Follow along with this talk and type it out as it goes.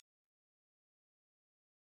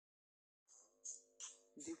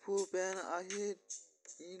pu pen ahit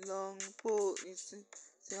ilong pu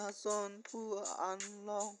siason pu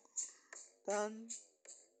anlong tan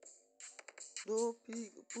do pi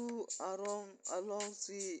pu arong along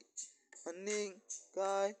si aning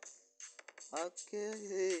kai ake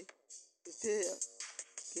he te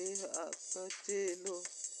ke akache lo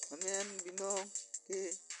amen binong ke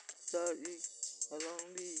sari along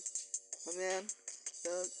li amen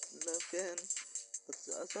la pen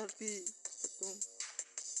asar pi atum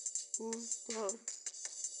ku to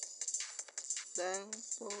dang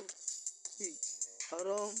to si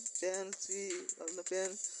arong pen si la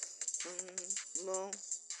pen long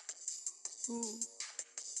ku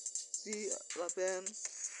si la pen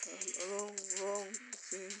along long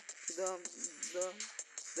sin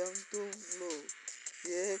dam tung lo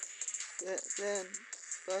ye pen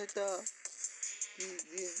kaita ki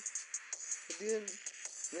din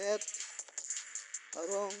met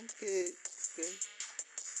arong ke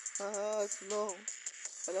has long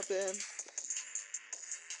ala pen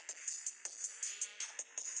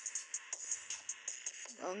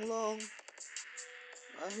ang long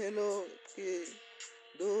ahelo ke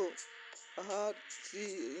do ahat si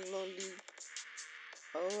long li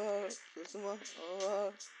awar semua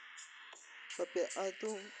awar sampai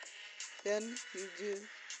atum pen hiji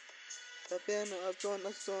pen ason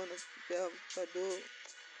pen kado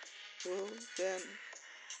to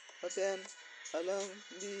pen alang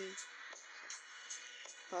di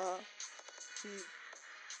ha si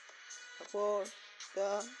apor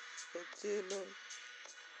ta kecil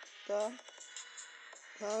ta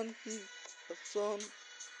kan pi ason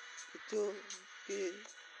itu ke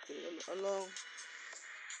along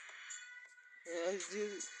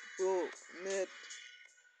azir po net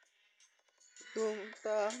tum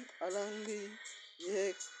ta alang li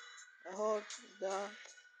yek ahot da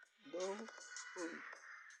do un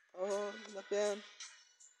ahot la pen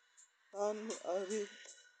an arit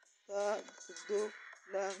ta do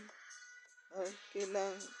lang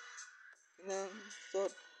kilang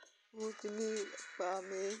sot utini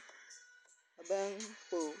pame abang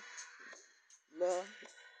po la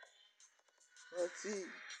si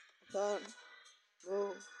tan no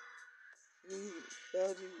ni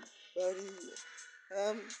bari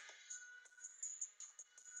am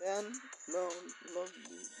dan long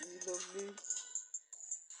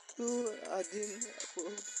tu adin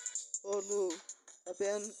polu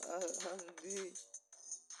apen handi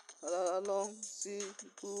along si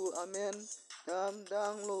pu amen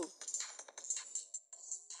dang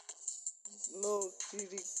lo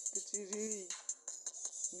ciri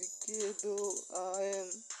dikedo am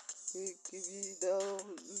kibi dao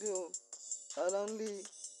lo alang li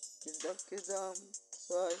kedam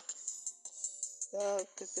sai ta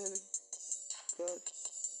kesel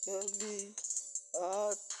kali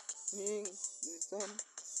at ning nisan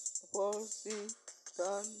porsi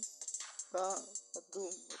tan ka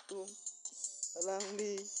atum alang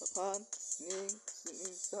li apan ning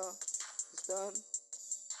sinisa san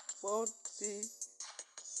porsi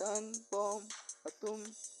san pom atum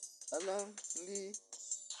alang li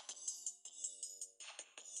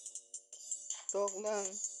tok lang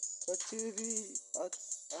kaciri at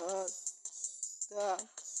ta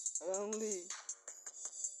alang li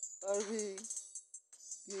karbi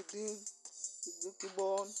kidin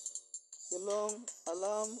kibon kelong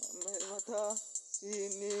alam mata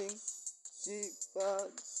sining cipa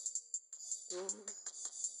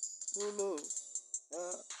dulu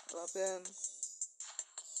rapen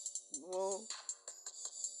mo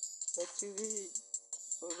kaciri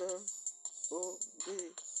order o di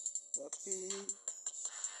tapi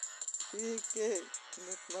pike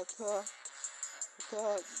mata ta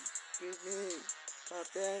kini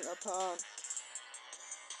rapen apan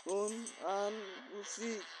un an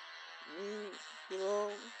usi ni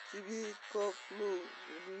kelong cibi kok lu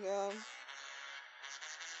dengan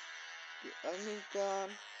dianikan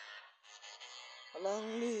alang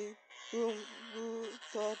li tunggu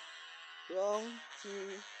tot long si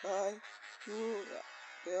hai tu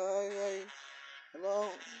kai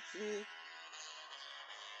long si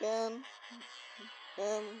pen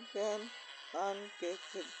an ke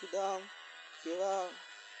kedam kira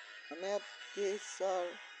amet kisar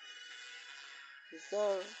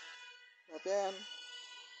pen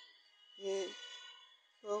ke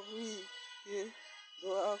togi ke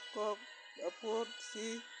doa kok apot si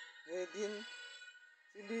edin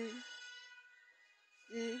sili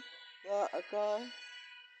si ya akai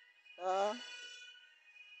ta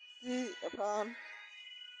si apan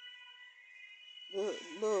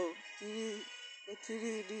lo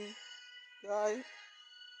ciri di kai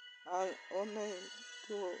ai onai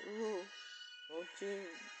to lu oching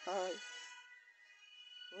ai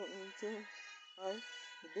 1, 2, I,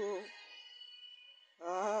 do,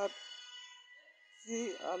 at,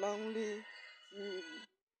 si, alangli, si,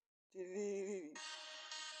 tili,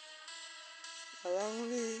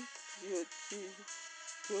 alangli, si,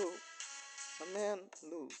 do, amen,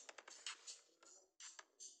 lu.